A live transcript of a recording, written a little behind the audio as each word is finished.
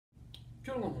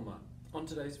Kia ora homa. On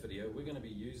today's video we're going to be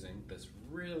using this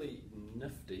really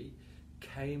nifty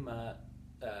Kmart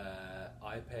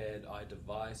iPad,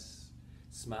 iDevice,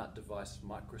 smart device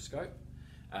microscope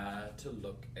to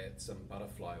look at some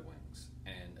butterfly wings.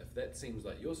 And if that seems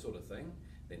like your sort of thing,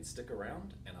 then stick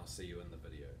around and I'll see you in the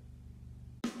video.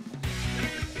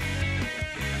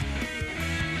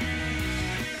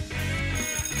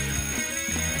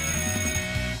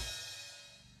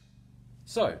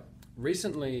 So,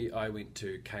 recently I went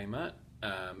to Kmart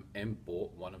and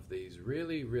bought one of these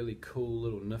really cool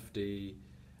little nifty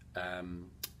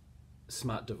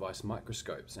smart device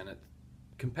microscopes, and it's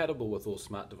compatible with all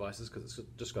smart devices because it's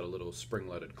just got a little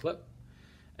spring-loaded clip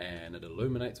and it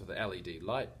illuminates with an LED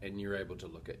light, and you're able to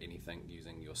look at anything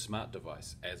using your smart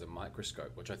device as a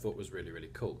microscope, which I thought was really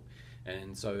cool.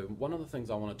 And so one of the things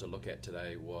I wanted to look at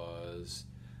today was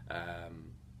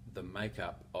the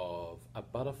makeup of a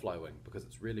butterfly wing, because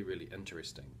it's really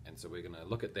interesting. And so we're going to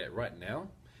look at that right now,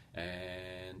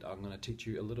 and I'm going to teach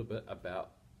you a little bit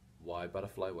about why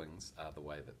butterfly wings are the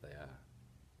way that they are.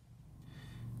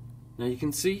 Now you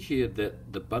can see here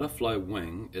that the butterfly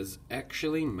wing is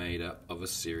actually made up of a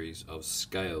series of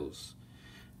scales.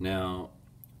 Now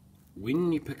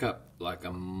when you pick up like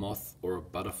a moth or a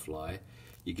butterfly,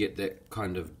 you get that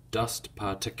kind of dust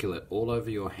particulate all over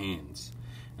your hands.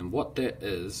 And what that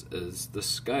is the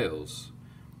scales.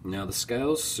 Now the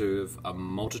scales serve a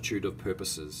multitude of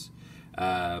purposes,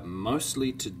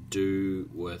 mostly to do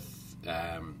with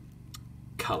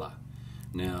colour.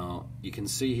 Now you can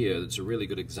see here, it's a really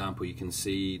good example. You can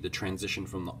see the transition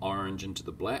from the orange into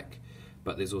the black,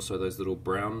 but there's also those little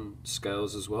brown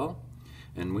scales as well.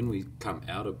 And when we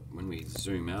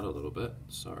zoom out a little bit,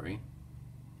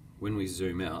 when we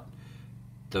zoom out,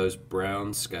 those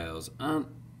brown scales aren't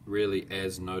really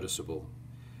as noticeable,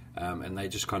 and they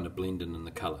just kind of blend in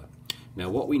the colour. Now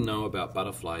what we know about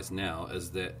butterflies now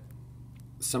is that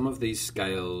some of these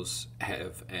scales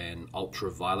have an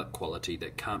ultraviolet quality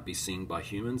that can't be seen by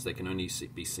humans. They can only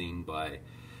be seen by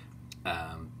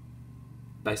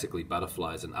basically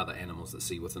butterflies and other animals that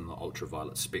see within the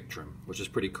ultraviolet spectrum, which is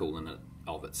pretty cool in and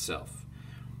of itself.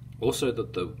 Also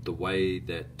the way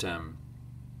that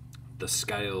the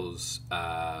scales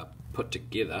are put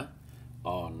together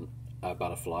on a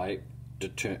butterfly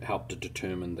help to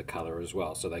determine the colour as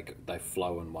well, so they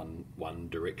flow in one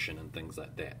direction and things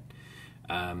like that.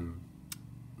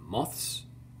 Moths'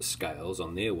 scales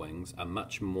on their wings are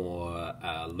much more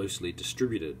loosely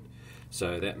distributed,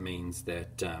 so that means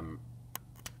that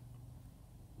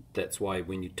that's why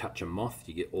when you touch a moth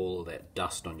you get all of that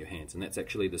dust on your hands, and that's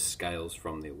actually the scales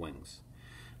from their wings.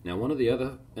 Now one of the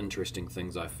other interesting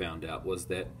things I found out was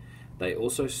that they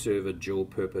also serve a dual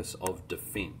purpose of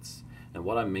defense. And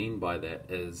what I mean by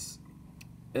that is,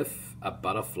 if a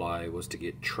butterfly was to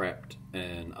get trapped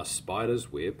in a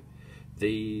spider's web,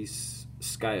 these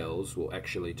scales will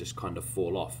actually just kind of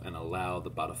fall off and allow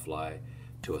the butterfly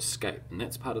to escape. And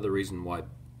that's part of the reason why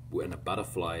when a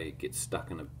butterfly gets stuck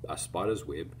in a spider's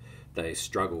web, they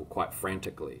struggle quite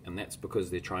frantically. And that's because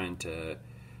they're trying to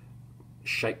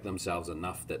shake themselves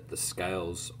enough that the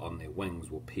scales on their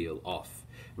wings will peel off.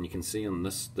 And you can see on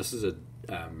this is a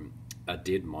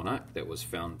dead monarch that was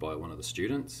found by one of the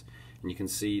students, and you can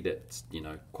see that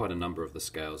quite a number of the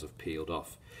scales have peeled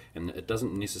off, and it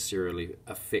doesn't necessarily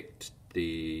affect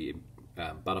the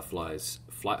butterfly's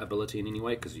flight ability in any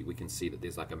way, because we can see that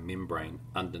there's like a membrane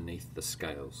underneath the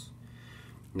scales.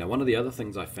 Now one of the other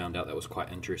things I found out that was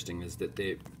quite interesting is that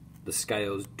the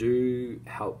scales do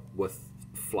help with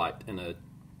flight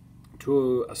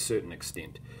to a certain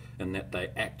extent, in that they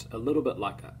act a little bit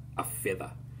like a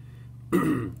feather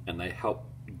and they help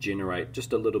generate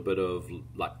just a little bit of,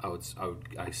 like,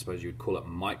 I suppose you'd call it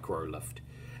micro lift,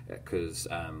 because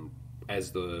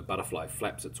as the butterfly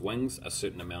flaps its wings, a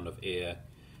certain amount of air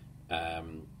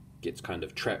gets kind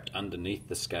of trapped underneath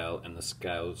the scale, and the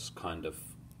scales kind of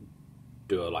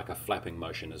do like a flapping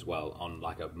motion as well on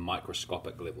like a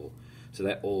microscopic level. So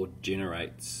that all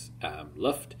generates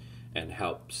lift and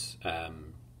helps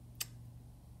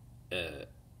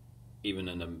even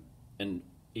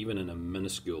in a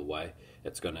minuscule way.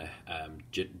 It's going to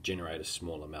generate a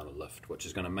small amount of lift, which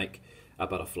is going to make a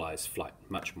butterfly's flight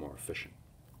much more efficient.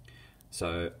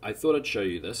 So I thought I'd show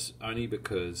you this only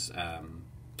because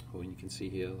well, you can see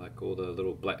here, like all the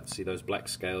little those black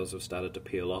scales have started to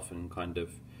peel off and kind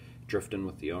of drift in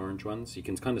with the orange ones. You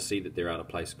can kind of see that they're out of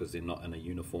place because they're not in a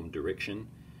uniform direction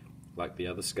like the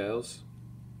other scales.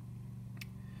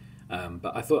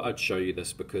 But I thought I'd show you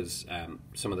this because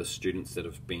some of the students that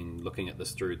have been looking at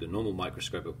this through the normal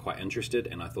microscope are quite interested,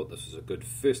 and I thought this was a good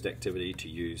first activity to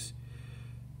use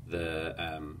the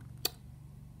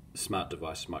smart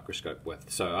device microscope with.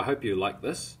 So I hope you like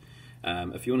this.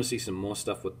 If you want to see some more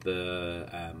stuff with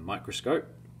the microscope,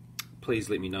 please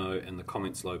let me know in the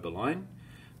comments below below.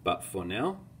 But for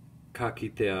now, ka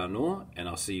kite anō, and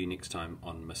I'll see you next time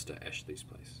on Mr. Ashley's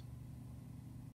Place.